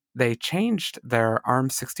 Well, they changed their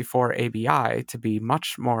ARM64 ABI to be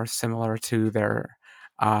much more similar to their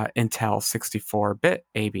Intel 64-bit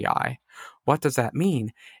ABI. What does that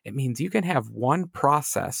mean? It means you can have one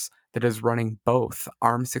process that is running both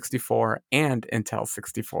ARM64 and Intel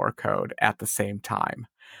 64 code at the same time.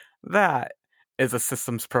 That is a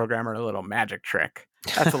systems programmer a little magic trick.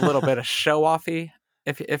 That's a little bit of show-offy,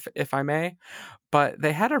 if I may. But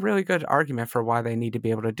they had a really good argument for why they need to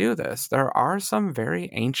be able to do this. There are some very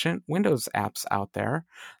ancient Windows apps out there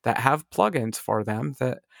that have plugins for them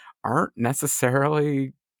that aren't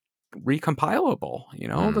necessarily recompilable. You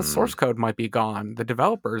know, the Hmm. source code might be gone, the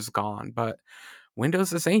developer's gone, but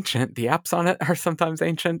Windows is ancient. The apps on it are sometimes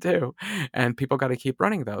ancient too, and people got to keep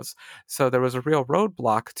running those. So there was a real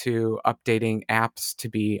roadblock to updating apps to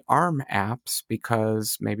be ARM apps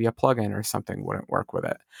because maybe a plugin or something wouldn't work with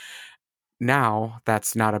it. Now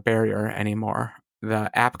that's not a barrier anymore.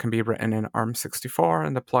 The app can be written in ARM64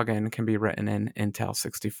 and the plugin can be written in Intel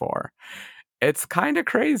 64. It's kind of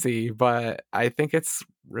crazy, but I think it's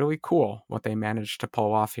really cool what they managed to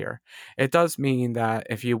pull off here. It does mean that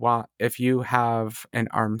if you have an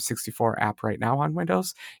ARM64 app right now on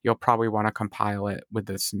Windows, you'll probably want to compile it with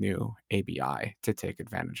this new ABI to take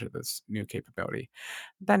advantage of this new capability.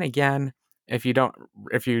 Then again, if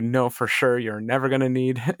you know for sure you're never going to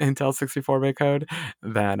need Intel 64-bit code,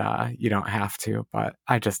 then you don't have to. But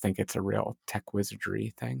I just think it's a real tech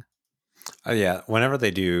wizardry thing. Yeah, whenever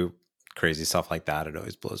they do crazy stuff like that, it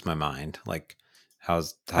always blows my mind. Like, I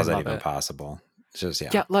how's that love even it. possible? It's just yeah.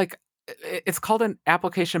 Yeah, like it's called an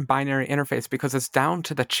application binary interface because it's down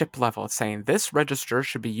to the chip level. It's saying this register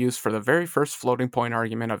should be used for the very first floating point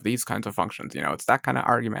argument of these kinds of functions. You know, it's that kind of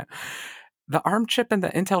argument. The ARM chip and the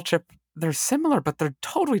Intel chip, they're similar, but they're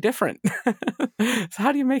totally different. So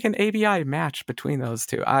how do you make an ABI match between those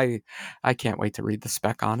two? I can't wait to read the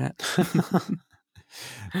spec on it.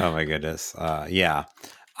 Oh my goodness. Yeah.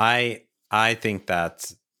 I think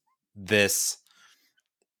that this,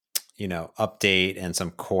 update and some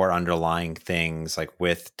core underlying things like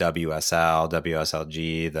with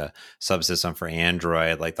WSLG, the subsystem for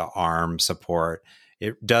Android, like the ARM support,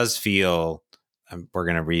 it does feel, we're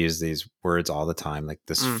going to reuse these words all the time, like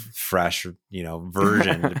this Mm. fresh,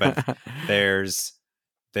 version, but there's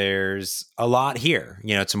a lot here.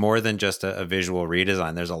 It's more than just a visual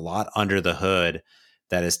redesign. There's a lot under the hood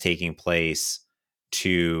that is taking place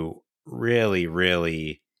to really,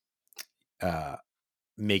 really uh,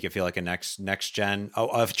 make it feel like a next gen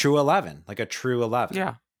of true 11, like a true 11.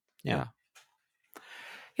 Yeah, Yeah. yeah.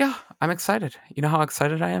 Yeah, I'm excited. You know how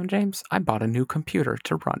excited I am, James? I bought a new computer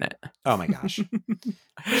to run it. Oh my gosh.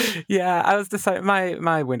 Yeah, I was deciding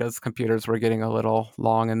my Windows computers were getting a little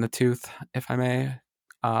long in the tooth, if I may.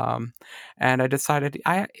 Um, and I decided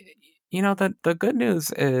the good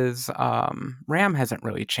news is RAM hasn't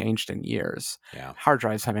really changed in years. Yeah. Hard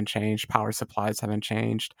drives haven't changed, power supplies haven't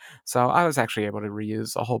changed. So I was actually able to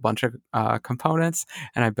reuse a whole bunch of components,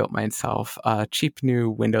 and I built myself a cheap new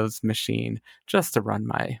Windows machine just to run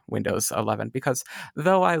my Windows 11 because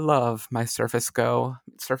though I love my Surface Go,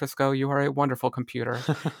 you are a wonderful computer.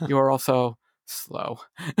 You are also slow.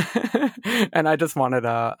 And I just wanted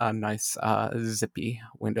a nice zippy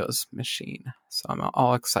Windows machine. So I'm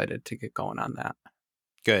all excited to get going on that.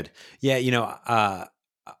 Good. Yeah.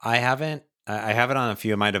 I have it on a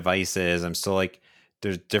few of my devices. I'm still like,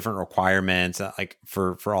 there's different requirements, like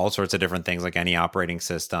for all sorts of different things, like any operating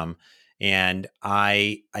system. And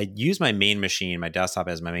I use my main machine, my desktop,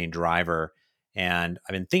 as my main driver. And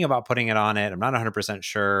I've been thinking about putting it on it. I'm not 100%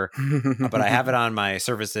 sure, but I have it on my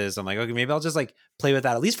surfaces. I'm like, okay, maybe I'll just like play with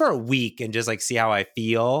that at least for a week and just like see how I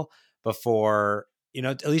feel before,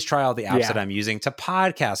 at least try all the apps that Yeah. I'm using to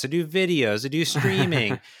podcast, to do videos, to do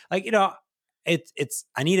streaming. Like, it's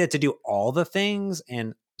I need it to do all the things.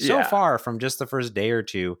 And so Yeah. far from just the first day or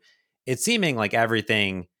two, it's seeming like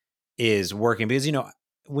everything is working because,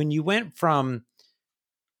 when you went from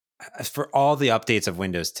for all the updates of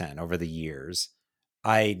Windows 10 over the years,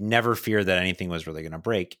 I never feared that anything was really going to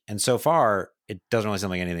break. And so far, it doesn't really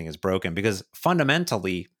seem like anything is broken because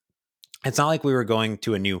fundamentally, it's not like we were going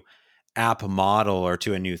to a new app model or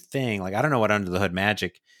to a new thing. Like, I don't know what under the hood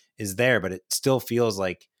magic is there, but it still feels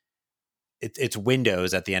like it's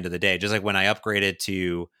Windows at the end of the day. Just like when I upgraded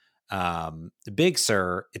to the Big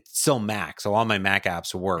Sur, it's still Mac. So all my Mac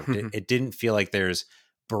apps worked. It didn't feel like there's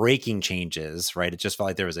breaking changes, right? It just felt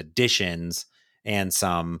like there was additions and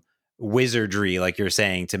some wizardry, like you're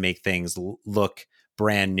saying, to make things look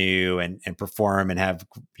brand new and perform and have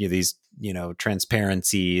these,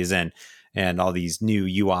 transparencies and all these new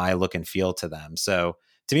UI look and feel to them. So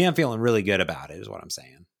to me, I'm feeling really good about it, is what I'm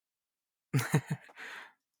saying.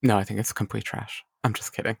 No, I think it's complete trash. I'm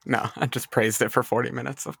just kidding. No, I just praised it for 40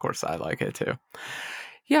 minutes. Of course, I like it too.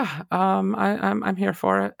 Yeah, I'm here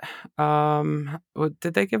for it.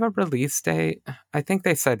 Did they give a release date? I think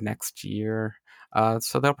they said next year.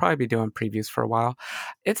 So they'll probably be doing previews for a while.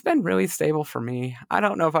 It's been really stable for me. I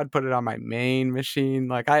don't know if I'd put it on my main machine.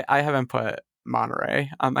 Like I haven't put Monterey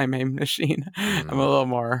on my main machine. I'm a little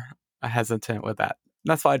more hesitant with that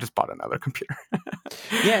That's why I just bought another computer.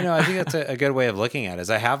 Yeah, no, I think that's a good way of looking at it. Is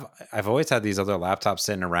I've always had these other laptops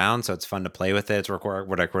sitting around, so it's fun to play with it. To record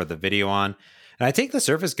what I record the video on, and I take the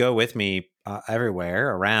Surface Go with me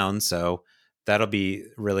everywhere around, so that'll be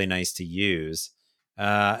really nice to use.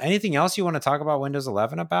 Anything else you want to talk about Windows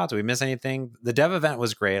 11 about? Do we miss anything? The dev event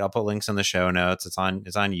was great. I'll put links in the show notes. It's on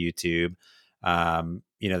YouTube.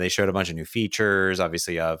 They showed a bunch of new features,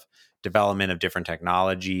 obviously, of development of different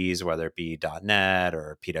technologies, whether it be .NET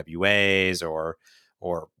or PWAs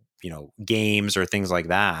or games or things like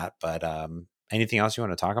that. But anything else you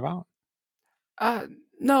want to talk about? Uh,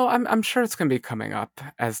 no, I'm sure it's going to be coming up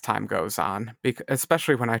as time goes on,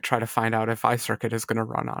 especially when I try to find out if iCircuit is going to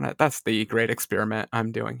run on it. That's the great experiment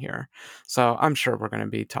I'm doing here. So I'm sure we're going to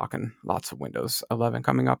be talking lots of Windows 11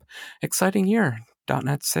 coming up. Exciting year.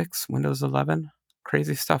 .NET 6, Windows 11,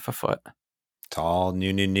 crazy stuff afoot. It's all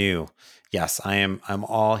new. Yes, I'm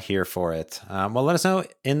all here for it. Well, let us know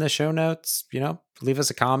in the show notes. Leave us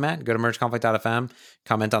a comment. Go to mergeconflict.fm,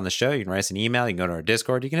 comment on the show. You can write us an email. You can go to our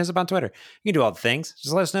Discord. You can hit us up on Twitter. You can do all the things.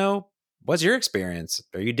 Just let us know, what's your experience?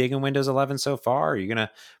 Are you digging Windows 11 so far? Are you going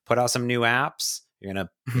to put out some new apps? You're going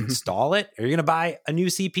to install it? Or you're going to buy a new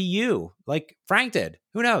CPU like Frank did?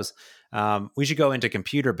 Who knows? We should go into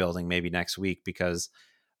computer building maybe next week, because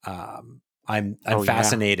I'm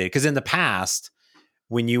fascinated, because in the past,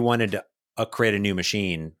 when you wanted to create a new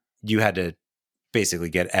machine, you had to basically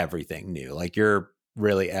get everything new. Like, you're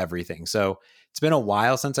really everything. So it's been a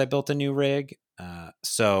while since I built a new rig.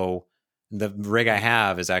 So the rig I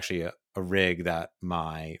have is actually a rig that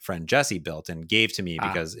my friend Jesse built and gave to me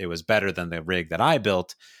because it was better than the rig that I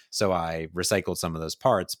built. So I recycled some of those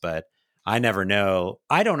parts, but I never know.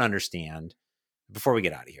 I don't understand. Before we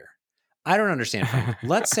get out of here, I don't understand, Frank.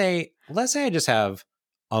 Let's say I just have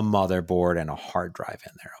a motherboard and a hard drive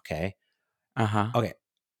in there. Okay. Okay.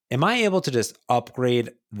 Am I able to just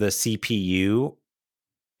upgrade the CPU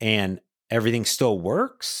and everything still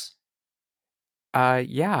works?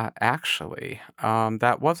 Yeah, actually,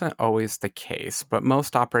 that wasn't always the case, but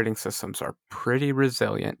most operating systems are pretty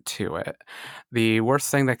resilient to it. The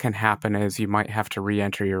worst thing that can happen is you might have to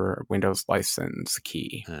re-enter your Windows license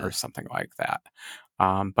key or something like that.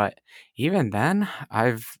 But even then,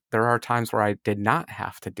 there are times where I did not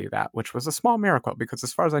have to do that, which was a small miracle, because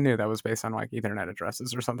as far as I knew, that was based on like Ethernet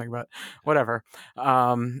addresses or something. But whatever.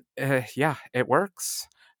 Yeah, it works.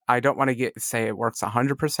 I don't want to say it works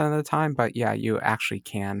 100% of the time, but yeah, you actually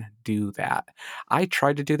can do that. I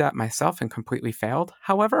tried to do that myself and completely failed,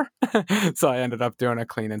 however, so I ended up doing a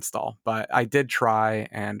clean install. But I did try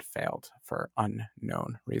and failed for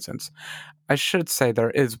unknown reasons. I should say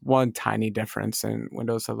there is one tiny difference in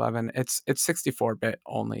Windows 11. It's 64-bit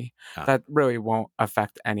only. That really won't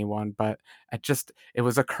affect anyone, but it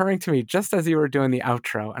was occurring to me just as you were doing the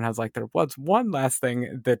outro, and I was like, there was one last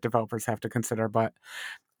thing that developers have to consider, but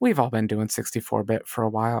we've all been doing 64-bit for a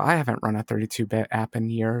while. I haven't run a 32-bit app in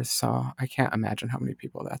years, so I can't imagine how many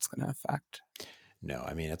people that's going to affect. No,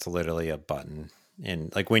 I mean, it's literally a button.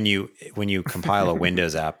 And like when you compile a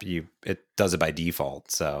Windows app, it does it by default.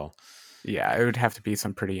 So yeah, it would have to be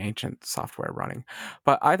some pretty ancient software running.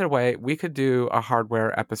 But either way, we could do a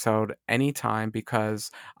hardware episode anytime, because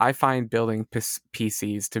I find building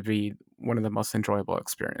PCs to be one of the most enjoyable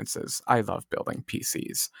experiences. I love building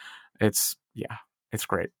PCs. It's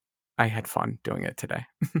great. I had fun doing it today.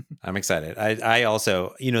 I'm excited. I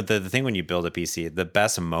also, the thing when you build a PC, the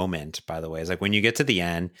best moment, by the way, is like when you get to the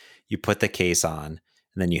end, you put the case on and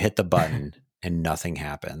then you hit the button and nothing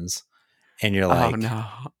happens. And you're like,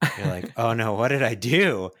 oh no, what did I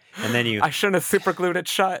do? And then I shouldn't have super glued it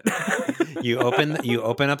shut. you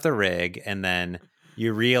open up the rig, and then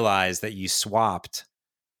you realize that you swapped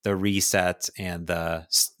the reset and the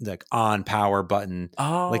on power button,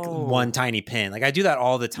 like one tiny pin. Like I do that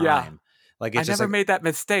all the time. Yeah. Like I never made that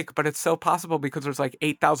mistake, but it's so possible because there's like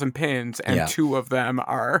 8,000 pins and 2 of them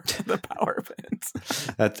are the power pins.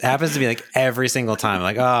 That happens to me like every single time.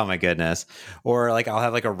 Like, oh my goodness. Or like I'll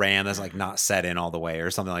have like a RAM that's like not set in all the way or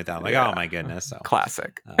something like that. I'm like, oh my goodness. So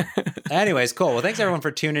classic. Anyways, cool. Well, thanks everyone for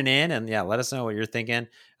tuning in, and let us know what you're thinking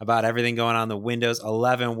about everything going on in the Windows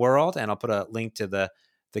 11 world. And I'll put a link to the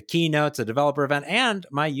keynotes, the developer event, and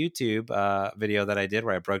my YouTube video that I did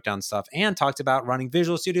where I broke down stuff and talked about running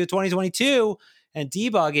Visual Studio 2022 and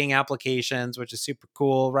debugging applications, which is super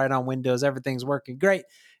cool. Right on Windows, everything's working great.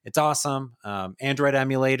 It's awesome. Android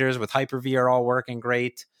emulators with Hyper-V are all working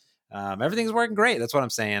great. Everything's working great. That's what I'm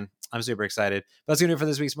saying. I'm super excited. But that's going to do it for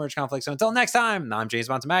this week's Merge Conflict. So until next time, I'm James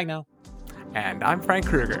Montemagno. And I'm Frank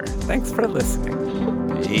Krueger. Thanks for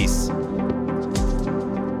listening. Peace.